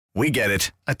We get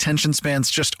it. Attention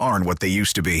spans just aren't what they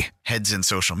used to be. Heads in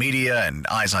social media and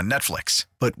eyes on Netflix.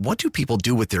 But what do people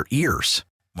do with their ears?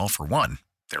 Well, for one,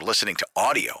 they're listening to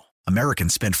audio.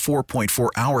 Americans spend 4.4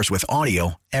 hours with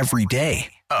audio every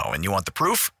day. Oh, and you want the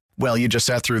proof? Well, you just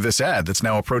sat through this ad that's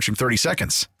now approaching 30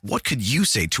 seconds. What could you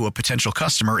say to a potential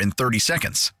customer in 30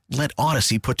 seconds? Let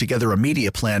Odyssey put together a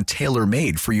media plan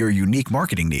tailor-made for your unique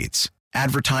marketing needs.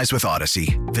 Advertise with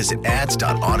Odyssey. Visit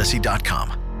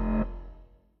ads.odyssey.com.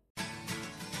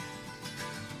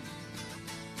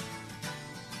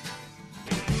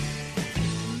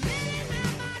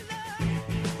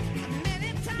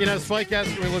 You know,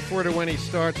 Spikecast, we look forward to when he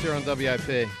starts here on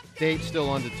WIP. Date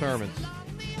still undetermined.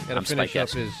 Got to finish up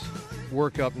his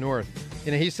work up north.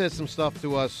 You know, he said some stuff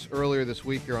to us earlier this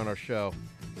week here on our show.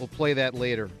 We'll play that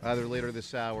later, either later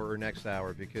this hour or next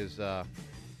hour, because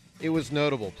it was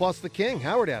notable. Plus the King,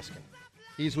 Howard Askin.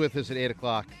 He's with us at 8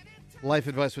 o'clock. Life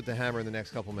advice with the Hammer in the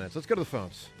next couple minutes. Let's go to the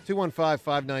phones.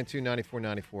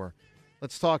 215-592-9494.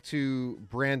 Let's talk to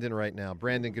Brandon right now.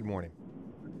 Brandon, good morning.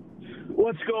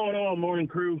 What's going on, morning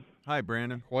crew? Hi,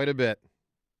 Brandon. Quite a bit.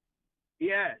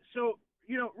 Yeah, so,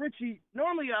 you know, Richie,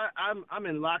 normally I'm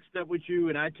in lockstep with you,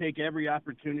 and I take every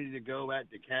opportunity to go at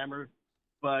Decamara,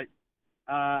 but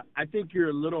I think you're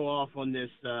a little off on this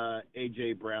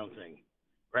A.J. Brown thing,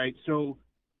 right? So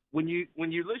when you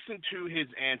listen to his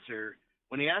answer,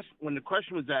 when the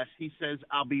question was asked, he says,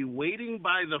 "I'll be waiting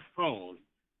by the phone,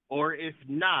 or if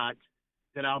not,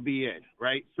 then I'll be in,"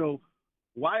 right? So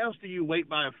why else do you wait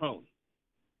by a phone?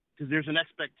 Because there's an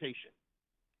expectation,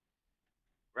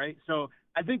 right? So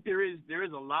I think there is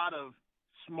a lot of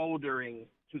smoldering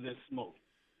to this smoke.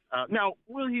 Now,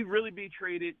 will he really be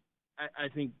traded? I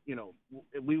think, you know,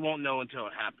 we won't know until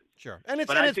it happens. Sure, and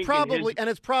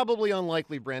it's probably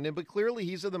unlikely, Brandon. But clearly,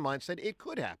 he's of the mindset it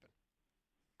could happen.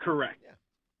 Correct. Yeah.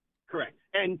 Correct.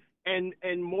 And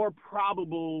more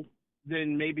probable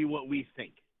than maybe what we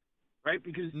think, right?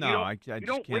 Because I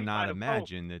just cannot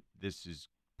imagine that this is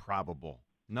probable.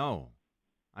 No,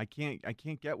 I can't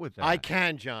get with that. I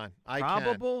can, John.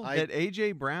 Probable that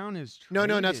A.J. Brown is traded?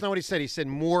 No, that's not what he said. He said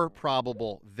more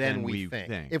probable than we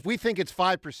think. If we think it's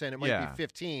 5%, it might be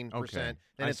 15%. Okay.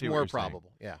 Then it's more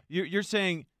probable. Yeah. You're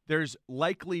saying there's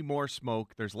likely more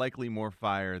smoke, there's likely more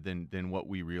fire than what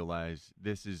we realize.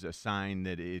 This is a sign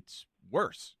that it's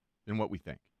worse than what we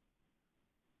think.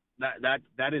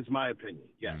 That is my opinion.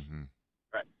 Yes. Mm-hmm.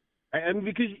 Right. I mean,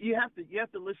 because you have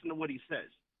to listen to what he says,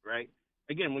 right?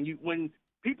 Again, when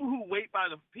people who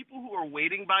are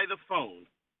waiting by the phone,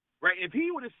 right? If he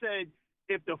would have said,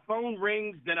 if the phone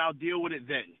rings, then I'll deal with it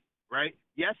then, right?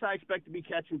 Yes, I expect to be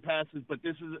catching passes, but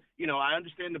this is, I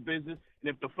understand the business, and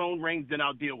if the phone rings, then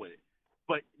I'll deal with it.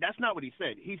 But that's not what he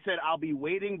said. He said, I'll be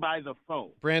waiting by the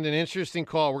phone. Brandon, interesting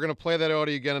call. We're going to play that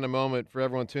audio again in a moment for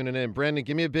everyone tuning in. Brandon,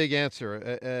 give me a big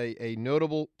answer, a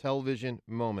notable television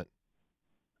moment.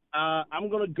 I'm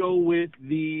going to go with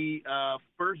the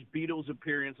first Beatles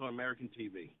appearance on American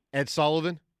TV. Ed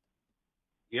Sullivan?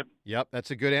 Yep.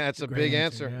 That's a big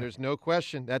answer. Yeah. There's no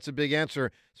question. That's a big answer.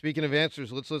 Speaking of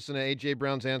answers, let's listen to A.J.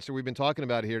 Brown's answer we've been talking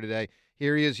about here today.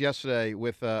 Here he is yesterday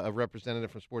with a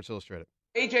representative from Sports Illustrated.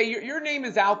 AJ, your name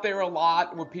is out there a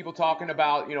lot with people talking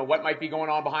about, what might be going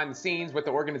on behind the scenes, what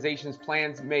the organization's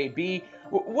plans may be.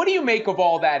 What do you make of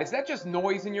all that? Is that just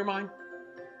noise in your mind?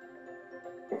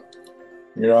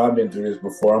 I've been through this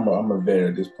before. I'm a vet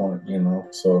at this point,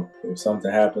 So if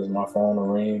something happens, my phone will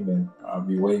ring and I'll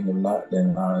be waiting. If not,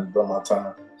 then I'll enjoy my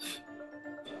time.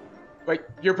 But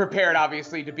you're prepared,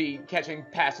 obviously, to be catching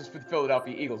passes for the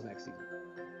Philadelphia Eagles next season.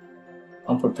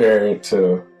 I'm prepared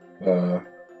to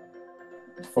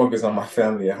focus on my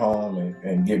family at home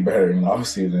and get better in the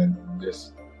offseason and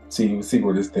just see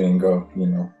where this thing go.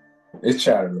 It's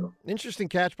chatter though. Interesting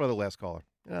catch by the last caller.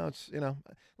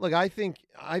 Look, I think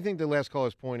the last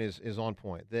caller's point is on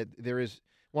point. That there is,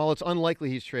 while it's unlikely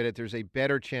he's traded, there's a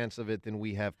better chance of it than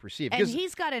we have perceived. And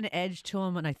he's got an edge to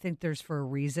him, and I think there's for a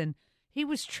reason. He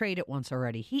was traded once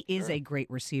already. He is a great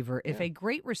receiver. If a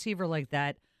great receiver like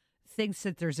that thinks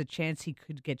that there's a chance he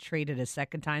could get traded a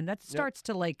second time, that starts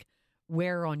to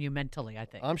wear on you mentally, I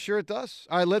think. I'm sure it does.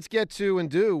 All right, let's get to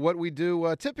and do what we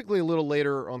do typically a little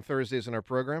later on Thursdays in our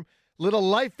program. Little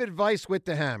life advice with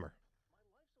the Hammer.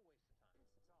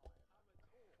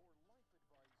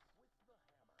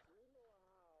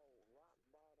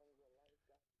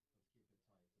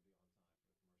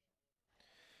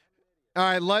 All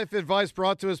right, life advice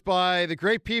brought to us by the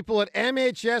great people at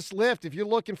MHS Lift. If you're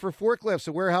looking for forklifts,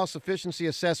 a warehouse efficiency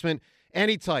assessment,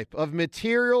 any type of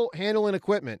material handling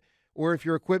equipment, or if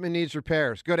your equipment needs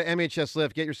repairs, go to MHS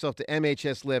Lift. Get yourself to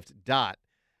MHSLift.com.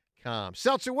 Seltzer.com.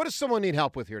 Seltzer, what does someone need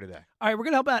help with here today? All right, we're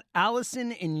going to help out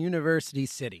Allison in University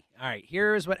City. All right,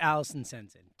 here's what Allison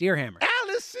sends in. Dear Hammer.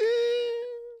 Allison!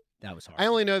 That was hard. I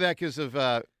only know that because of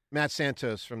Matt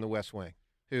Santos from The West Wing,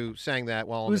 who sang that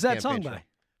while on Who's the that campaign song show.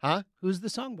 by? Huh? Who's the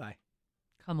song by?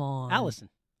 Come on. Allison.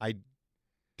 I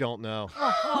don't know.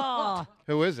 Oh,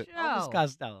 Who is it? Elvis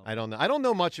Costello. I don't know. I don't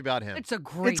know much about him. it's a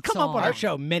great It's come song. up on our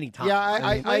show many times. Yeah,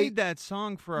 I played that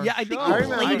song for our Yeah, show. I think you you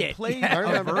played I it. played I a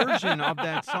remember. version of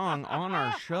that song on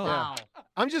our show. Wow.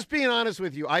 I'm just being honest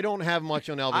with you. I don't have much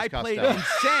on Elvis I Costello. played and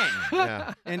sang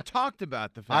Yeah. and talked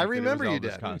about the fact I that it remember was you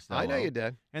Elvis did. Costello. I know you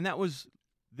did. And that was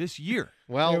this year.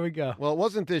 Well, There we go. Well, it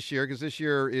wasn't this year because this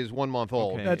year is 1 month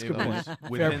old. Okay, That's a it good point. was Fair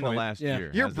within the point. last Yeah.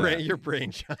 year. Your How's brain, that? your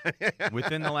brain, John.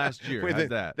 Within the last year. Within- How's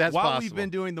that? that's While possible. we've been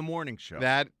doing the morning show.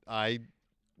 That I'm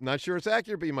not sure it's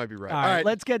accurate, but you might be right. All right,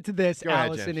 let's get to this. Go ahead,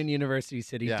 Allison James. in University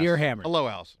City. Yes. Dear Hammer. Hello,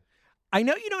 Allison. I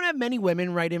know you don't have many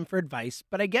women write in for advice,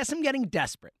 but I guess I'm getting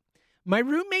desperate. My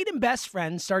roommate and best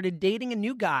friend started dating a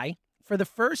new guy for the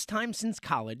first time since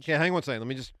college. Okay, hang on one second. Let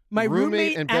me just. My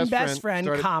roommate and best friend,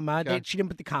 started- comma, Okay. she didn't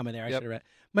put the comma there. I Yep. should have read.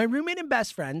 My roommate and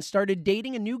best friend started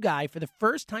dating a new guy for the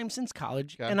first time since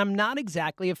college, Okay. and I'm not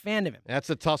exactly a fan of him. That's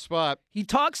a tough spot. He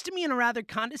talks to me in a rather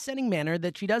condescending manner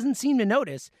that she doesn't seem to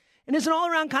notice, and is an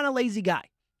all-around kind of lazy guy.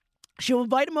 She'll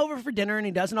invite him over for dinner, and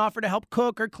he doesn't offer to help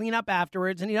cook or clean up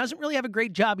afterwards, and he doesn't really have a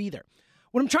great job either.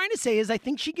 What I'm trying to say is I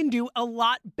think she can do a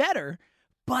lot better,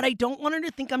 but I don't want her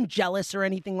to think I'm jealous or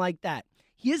anything like that.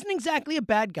 He isn't exactly a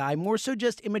bad guy, more so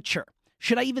just immature.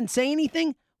 Should I even say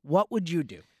anything? What would you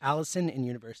do? Allison in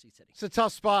University City. It's a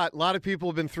tough spot. A lot of people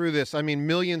have been through this. I mean,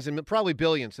 millions and probably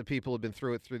billions of people have been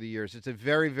through it through the years. It's a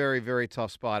very, very, very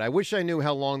tough spot. I wish I knew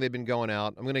how long they've been going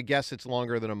out. I'm going to guess it's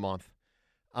longer than a month.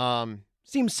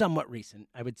 Seems somewhat recent,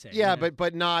 I would say. Yeah,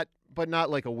 but not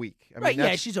like a week. I mean, right, yeah,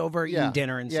 that's- she's over yeah. eating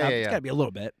dinner and Yeah, stuff. yeah, It's yeah. got to be a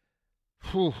little bit.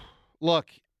 Whew. Look,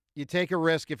 you take a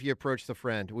risk if you approach the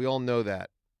friend. We all know that.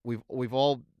 We've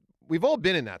all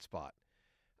been in that spot.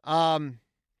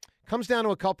 Comes down to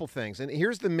a couple things, and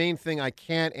here's the main thing I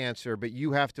can't answer, but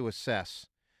you have to assess.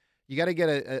 You got to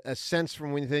get a sense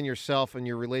from within yourself and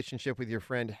your relationship with your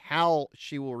friend how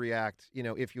she will react.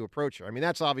 If you approach her. I mean,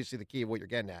 that's obviously the key of what you're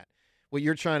getting at. What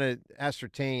you're trying to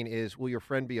ascertain is, will your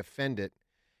friend be offended,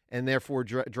 and therefore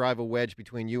drive a wedge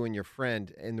between you and your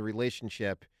friend in the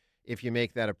relationship if you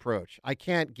make that approach. I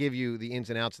can't give you the ins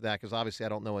and outs of that because obviously I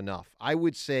don't know enough. I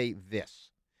would say this.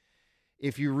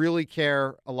 If you really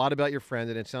care a lot about your friend,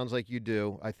 and it sounds like you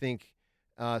do, I think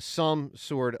some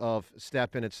sort of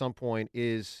step in at some point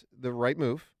is the right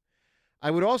move.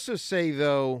 I would also say,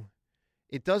 though,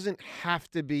 it doesn't have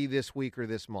to be this week or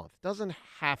this month. It doesn't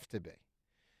have to be.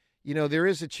 There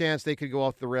is a chance they could go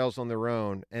off the rails on their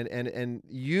own, and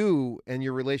you and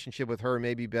your relationship with her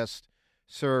may be best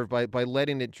served by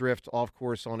letting it drift off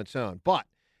course on its own. But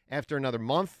after another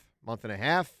month and a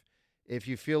half, if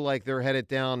you feel like they're headed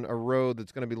down a road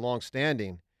that's going to be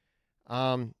long-standing,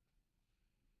 man,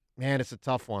 it's a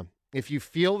tough one. If you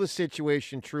feel the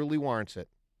situation truly warrants it,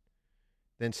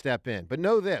 then step in. But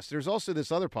know this, there's also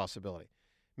this other possibility.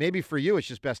 Maybe for you, it's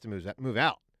just best to move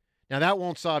out. Now, that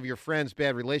won't solve your friend's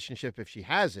bad relationship if she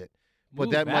has it, but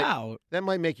Move out. that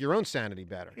might make your own sanity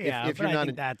better. Yeah, if but you're I not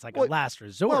think that's like well, a last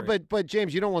resort. Well, but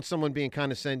James, you don't want someone being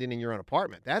condescending in your own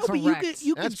apartment. That's No, but you could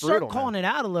That's start brutal, calling man. it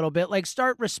out a little bit, like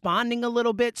start responding a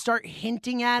little bit, start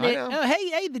hinting at I it. know. Oh,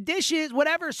 hey, the dishes,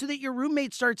 whatever, so that your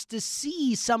roommate starts to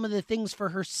see some of the things for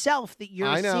herself that you're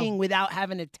I know. seeing without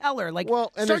having to tell her. Like,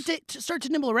 Well, and start to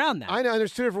nibble around that. I know, and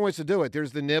there's two different ways to do it.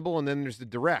 There's the nibble, and then there's the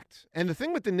direct. And the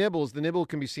thing with the nibble is the nibble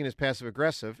can be seen as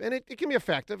passive-aggressive, and it can be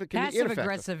effective. It can be ineffective.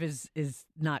 Passive-aggressive is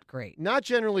not great. Not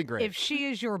generally great. If she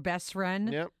is your best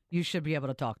friend, Yep. you should be able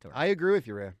to talk to her. I agree with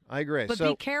you, Ray. I agree. But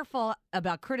so, be careful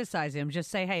about criticizing him.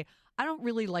 Just say, hey, I don't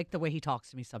really like the way he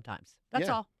talks to me sometimes. That's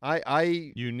yeah, all.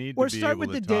 You need Or to be start able with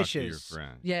to the talk dishes. to your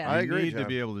friend. Yeah. I You agree, need to John.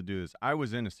 be able to do this. I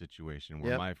was in a situation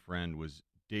where Yep. my friend was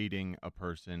dating a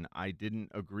person I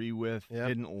didn't agree with, Yep.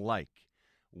 didn't like,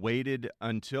 waited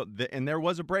until and there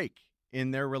was a break in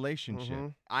their relationship.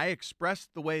 Mhm. I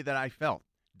expressed the way that I felt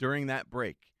during that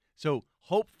break. So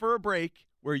hope for a break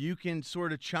where you can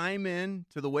sort of chime in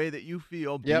to the way that you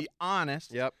feel, Yep. be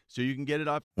honest, Yep. so you can get it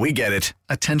up. We get it.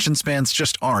 Attention spans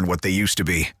just aren't what they used to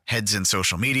be. Heads in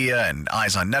social media and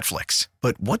eyes on Netflix.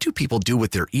 But what do people do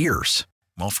with their ears?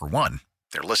 Well, for one,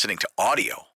 they're listening to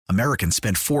audio. Americans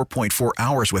spend 4.4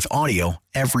 hours with audio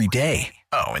every day.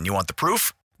 Oh, and you want the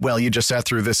proof? Well, you just sat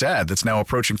through this ad that's now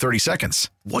approaching 30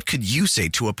 seconds. What could you say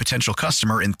to a potential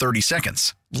customer in 30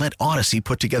 seconds? Let Odyssey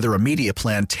put together a media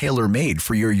plan tailor-made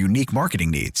for your unique marketing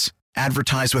needs.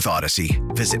 Advertise with Odyssey.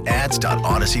 Visit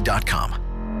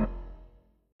ads.odyssey.com.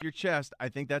 your chest. I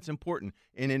think that's important.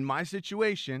 And in my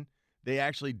situation, they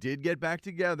actually did get back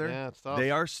together. Yeah, it's tough.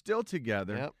 They are still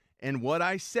together. Yep. And what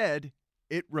I said,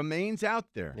 it remains out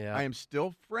there. Yeah. I am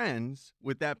still friends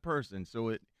with that person.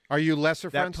 So Are you lesser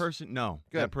friends? That person, no.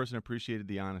 Good. That person appreciated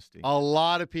the honesty. A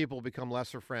lot of people become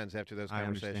lesser friends after those I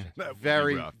conversations. understand.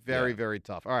 Very, Rough. very, Yeah. very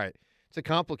tough. All right. It's a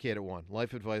complicated one.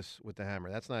 Life advice with the hammer.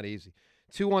 That's not easy.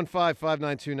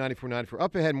 215-592-9494.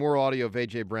 Up ahead, more audio of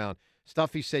A.J. Brown.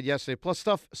 Stuff he said yesterday, plus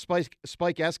stuff Spike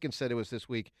Eskin said it was this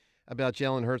week about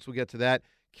Jalen Hurts. We'll get to that.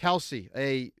 Kelsey,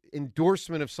 a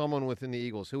endorsement of someone within the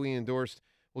Eagles. Who he endorsed,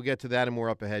 we'll get to that and more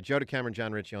up ahead. Joe Decamara and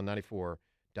John Ritchie on 94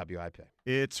 WIP.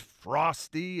 It's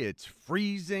frosty. It's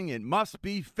freezing. It must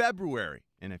be February.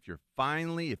 And if you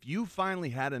finally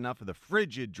had enough of the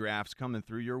frigid drafts coming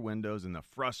through your windows and the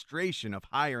frustration of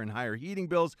higher and higher heating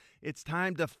bills, it's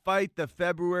time to fight the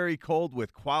February cold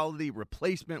with quality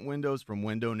replacement windows from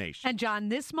Window Nation. And John,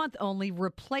 this month only,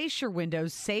 replace your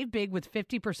windows. Save big with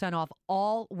 50% off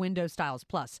all window styles.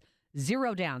 Plus,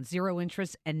 0 down, 0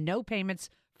 interest, and no payments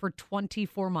for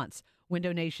 24 months.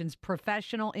 Window Nation's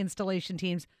professional installation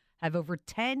teams have over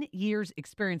 10 years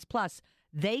experience. Plus,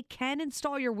 they can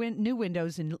install your new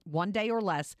windows in 1 day or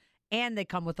less, and they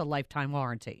come with a lifetime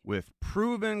warranty. With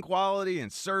proven quality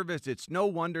and service, it's no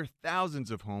wonder thousands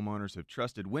of homeowners have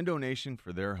trusted Window Nation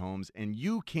for their homes, and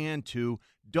you can too.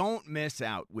 Don't miss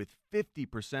out with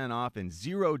 50% off and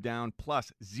 0 down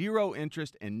plus 0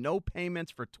 interest and no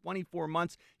payments for 24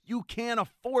 months. You can't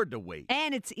afford to wait.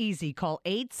 And it's easy. Call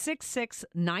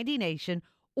 866-90NATION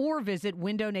or visit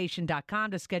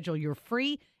windownation.com to schedule your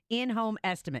free in-home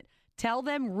estimate. Tell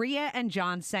them Rhea and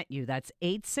John sent you. That's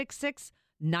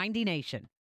 866-90NATION.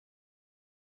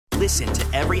 Listen to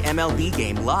every MLB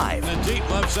game live. In the deep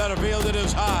left center field, it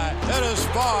is high, it is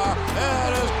far,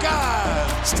 it is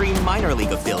gone. Stream minor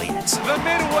league affiliates. The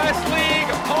Midwest League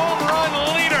home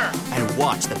run leader. And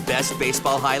watch the best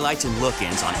baseball highlights and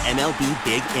look-ins on MLB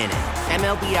Big Inning.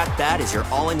 MLB At Bat is your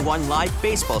all-in-one live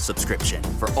baseball subscription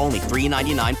for only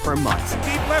 $3.99 per month.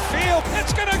 Deep left field,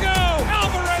 it's gonna go.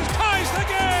 Alvarez ties the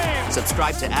game.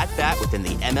 Subscribe to At Bat within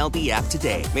the MLB app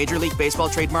today. Major League Baseball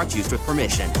trademarks used with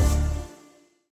permission.